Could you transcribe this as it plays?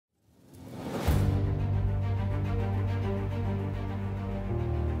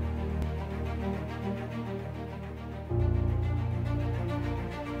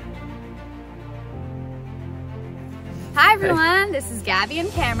everyone, this is Gabby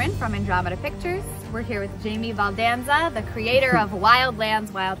and Cameron from Andromeda Pictures. We're here with Jamie Baldanza, the creator of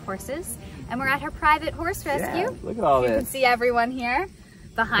Wildlands Wild Horses, and we're at her private horse rescue. Yeah, look at all this. You can see everyone here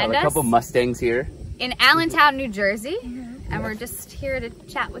behind us. A couple Mustangs here. In Allentown, New Jersey, and we're just here to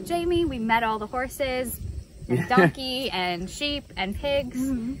chat with Jamie. We met all the horses, and donkey, and sheep, and pigs.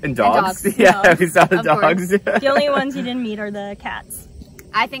 And dogs. Yeah, we saw the dogs. The only ones you didn't meet are the cats.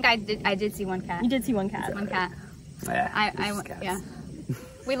 I think I did see one cat. You did see one cat. One cat. Yeah, yeah.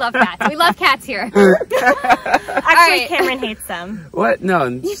 We love cats. We love cats here. Actually, Cameron hates them. What? No,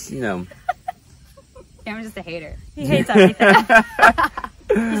 you know. Cameron's just a hater. He hates everything.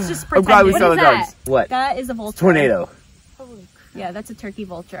 He's just pretending. I'm glad we saw the that? dogs. What? That is a vulture. Tornado. Yeah, that's a turkey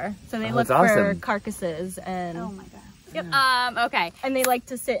vulture. So they Oh, look that's for awesome. carcasses and. Oh my god. Yep. Okay. And they like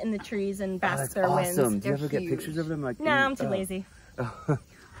to sit in the trees and bask That's their awesome. winds. Do you ever get huge. pictures of them? Like, No, I'm too lazy.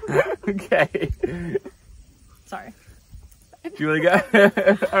 Okay. Sorry. Do you really go?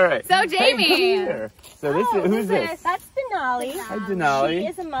 All right. So Jamie. Hey, come here. So this is, who's this? That's Denali. Hi, Denali. She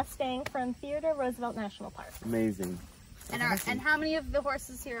is a Mustang from Theodore Roosevelt National Park. Amazing. And how many of the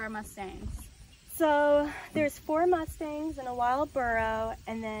horses here are Mustangs? So there's 4 Mustangs and a wild burro,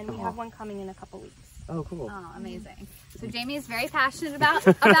 and then we have one coming in a couple weeks. Oh, cool. Oh, amazing. So Jamie is very passionate about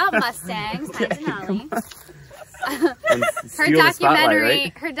Mustangs. Hi, Denali.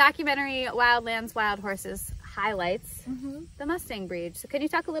 Her documentary Wildlands Wild Horses highlights the Mustang breed. So can you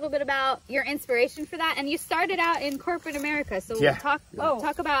talk a little bit about your inspiration for that? And you started out in corporate America, so talk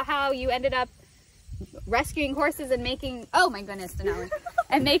about how you ended up rescuing horses and making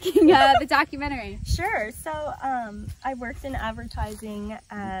and making the documentary. Sure. So I worked in advertising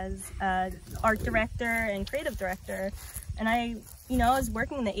as art director and creative director, and I was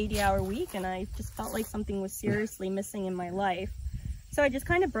working the 80-hour week, and I just felt like something was seriously missing in my life. So I just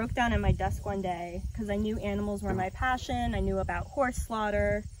kind of broke down at my desk one day because I knew animals were my passion. I knew about horse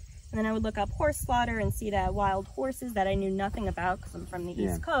slaughter, and then I would look up horse slaughter and see that wild horses that I knew nothing about because I'm from the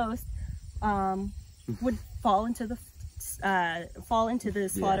East Coast would fall into the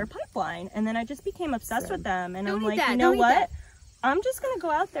slaughter pipeline, and then I just became obsessed with them. And I'm like, you know what? I'm just gonna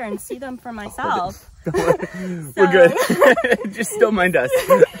go out there and see them for myself. We're good. Just don't mind us.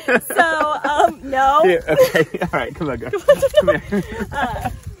 So, no. Here, okay. All right. Come on, go. Come here.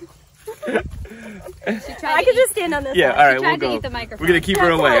 I could just stand on this side. All right. We'll to go. eat the microphone. We're gonna keep her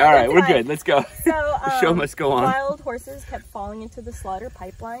away. All right. We're good. Let's go. So, the show must go on. Wild horses kept falling into the slaughter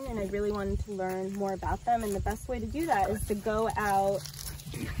pipeline, and I really wanted to learn more about them. And the best way to do that is to go out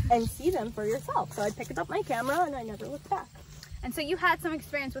and see them for yourself. So I picked up my camera, and I never looked back. And so you had some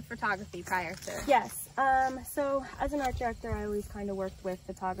experience with photography prior to. Yes. So as an art director, I always kind of worked with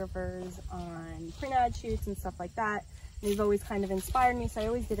photographers on print ad shoots and stuff like that. And they've always kind of inspired me, so I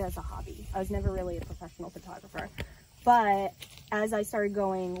always did it as a hobby. I was never really a professional photographer. But as I started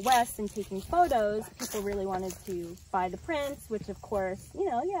going west and taking photos, people really wanted to buy the prints, which of course,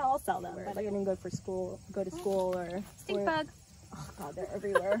 I'll sell them. But I didn't go to school or... Stink bug. Oh God, they're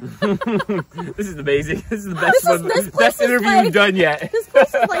everywhere. This is amazing. This is the best interview we've done yet. This place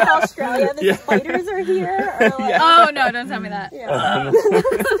is like Australia. The spiders are here. Or like, Oh no, don't tell me that. Yeah.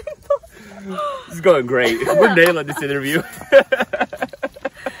 This is going great. We're nailing this interview.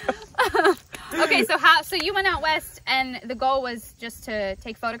 Okay, so you went out west, and the goal was just to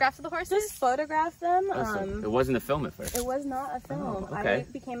take photographs of the horses? Just photograph them. It wasn't a film at first. It was not a film. Oh, okay. I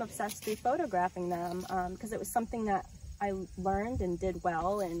became obsessed with photographing them because it was something that I learned and did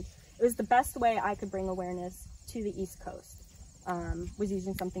well, and it was the best way I could bring awareness to the East Coast. Was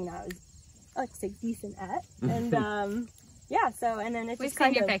using something that I was, I like to say, decent at, and and then it We've just seen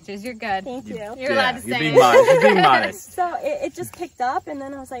kind your of. pictures. You're good. Thank you. You're allowed to say You're being it. modest. You're being modest. So it just picked up, and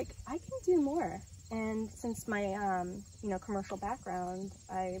then I was like, I can do more. And since my commercial background,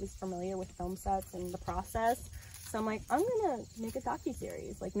 I was familiar with film sets and the process. So I'm like, I'm gonna make a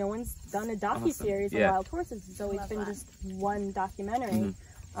docu-series. Like, no one's done a docu-series on wild horses. It's always been just one documentary.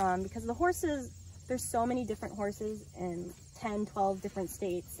 Because the horses, there's so many different horses in 10, 12 different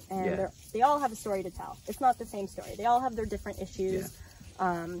states, and they all have a story to tell. It's not the same story. They all have their different issues.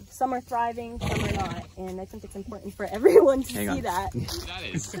 Some are thriving, some are not. And I think it's important for everyone to see that.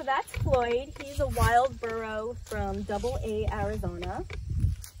 So that's Floyd. He's a wild burro from AA, Arizona.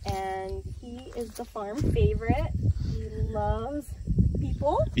 And he is the farm favorite. He loves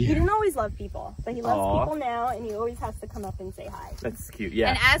people. He didn't always love people, but he loves people now, and he always has to come up and say hi. That's cute, yeah.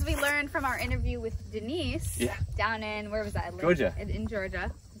 And as we learned from our interview with Denise, down in, where was that? Georgia. In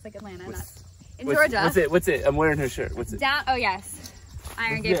Georgia. It's like Atlanta, Georgia. What's it? I'm wearing her shirt. What's it? Oh, yes.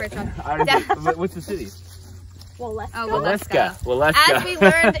 Iron Gate Ritual. What's the city? Waleska. Waleska. Waleska. As we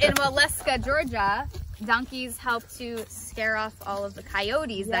learned in Waleska, Georgia, donkeys help to scare off all of the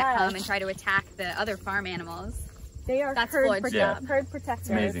coyotes that come and try to attack the other farm animals. They are herd protectors.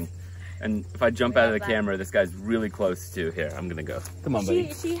 Amazing. And if I jump out of the camera, this guy's really close to here. I'm gonna go. Come on,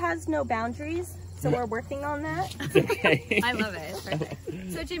 buddy. She has no boundaries, so we're working on that. Okay. I love it. It's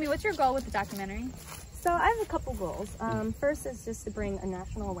perfect. So, Jamie, what's your goal with the documentary? So I have a couple goals. First is just to bring a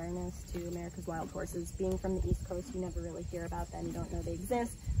national awareness to America's wild horses. Being from the East Coast, you never really hear about them. You don't know they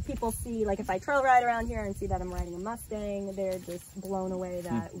exist. People see, like if I trail ride around here and see that I'm riding a Mustang, they're just blown away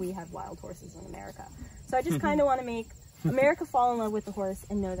that we have wild horses in America. So I just kind of want to make America fall in love with the horse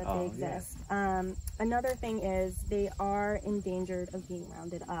and know that they exist. Yeah. Another thing is they are endangered of being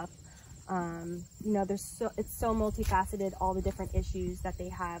rounded up. You know, it's so multifaceted, all the different issues that they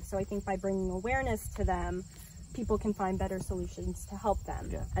have. So I think by bringing awareness to them, people can find better solutions to help them.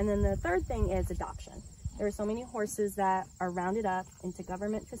 Yeah. And then the third thing is adoption. There are so many horses that are rounded up into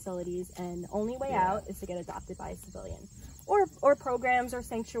government facilities, and the only way out is to get adopted by a civilian. Or programs or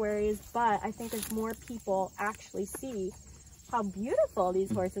sanctuaries, but I think as more people actually see how beautiful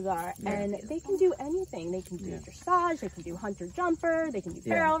these horses are, and they can do anything. They can do dressage, they can do hunter-jumper, they can do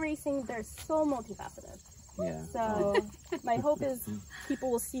barrel racing. They're so multifaceted. Yeah. So my hope is people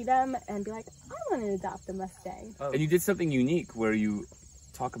will see them and be like, I want to adopt a Mustang. And you did something unique where you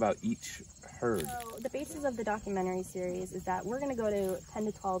talk about each herd. So the basis of the documentary series is that we're going to go to 10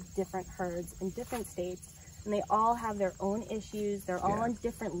 to 12 different herds in different states, and they all have their own issues. They're all on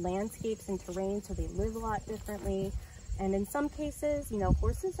different landscapes and terrain, so they live a lot differently. And in some cases, you know,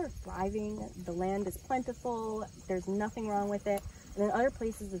 horses are thriving, the land is plentiful, there's nothing wrong with it. And in other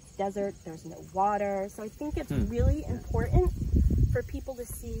places it's desert, there's no water. So I think it's really important for people to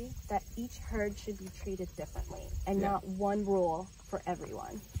see that each herd should be treated differently and not one rule for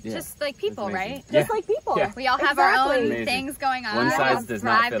everyone. Yeah. Just like people, right? Just like people. Yeah. We all have our own things going on. One size does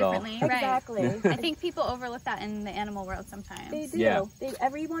not fit all. Exactly. Right. I think people overlook that in the animal world sometimes. They do. Yeah.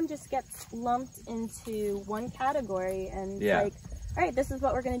 Everyone just gets lumped into one category and like, all right, this is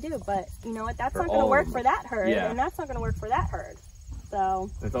what we're going to do. But you know what? That's not going to work for that herd, and that's not going to work for that herd.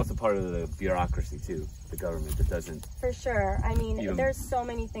 So it's also part of the bureaucracy too, the government that doesn't. For sure. I mean, there's so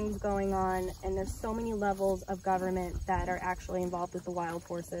many things going on, and there's so many levels of government that are actually involved with the wild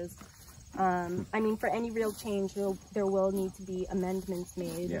horses. I mean, for any real change, there will need to be amendments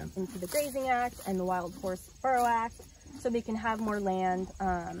made into the Grazing Act and the Wild Horse Burrow Act, so they can have more land.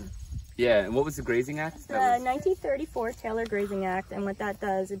 Yeah, and what was the Grazing Act? The 1934 Taylor Grazing Act, and what that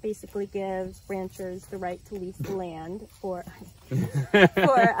does, it basically gives ranchers the right to lease the land on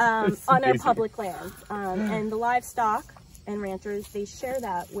our public lands. And the livestock and ranchers, they share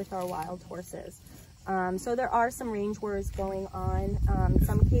that with our wild horses. So there are some range wars going on. In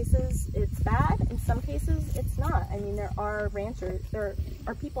some cases it's bad, in some cases it's not. I mean, there are ranchers, there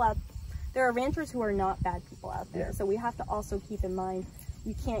are ranchers who are not bad people out there. So we have to also keep in mind,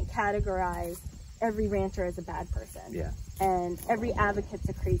 you can't categorize every rancher as a bad person. Yeah. And every advocate's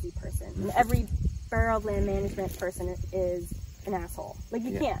a crazy person. And every barrel land management person is an asshole. Like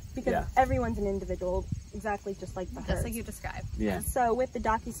you can't, because everyone's an individual, exactly just like the herds. Just like you described. Yeah. So with the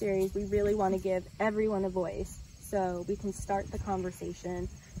docu-series, we really want to give everyone a voice so we can start the conversation,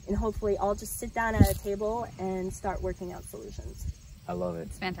 and hopefully all just sit down at a table and start working out solutions. I love it.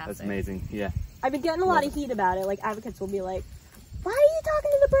 It's fantastic. That's amazing. Yeah. I've been getting a lot of heat about it. Like advocates will be like, why are you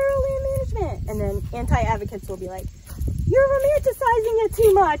talking to the Borough Land Management? And then anti-advocates will be like, you're romanticizing it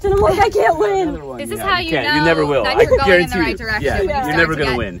too much. And I'm like, I can't win. This is how you know you never will. that you're going in the right direction. Yeah, you're never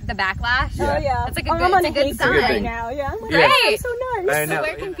going to win. The backlash. Oh, yeah. It's like a good sign right now. Yeah, I'm like, great. Oh, so nice. So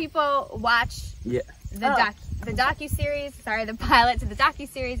where can people watch the docu-series? Sorry, the pilot to the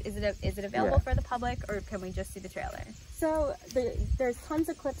docu-series. Is it available for the public, or can we just see the trailer? So there's tons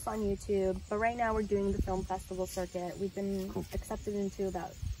of clips on YouTube, but right now we're doing the film festival circuit. We've been accepted into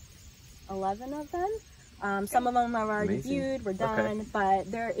about 11 of them. Some of them are already viewed, we're done, but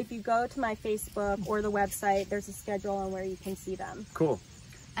if you go to my Facebook or the website, there's a schedule on where you can see them. Cool.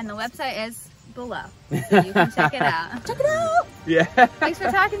 And the website is below, so you can check it out. Check it out! Yeah. Thanks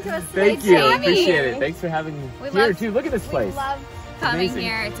for talking to us today, Thank you, Jamie. appreciate it. Thanks for having me here too. Look at this place. We love coming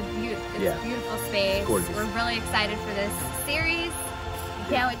here. It's a beautiful space. Gorgeous. We're really excited for this series.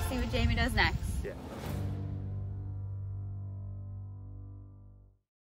 Can't wait to see what Jamie does next.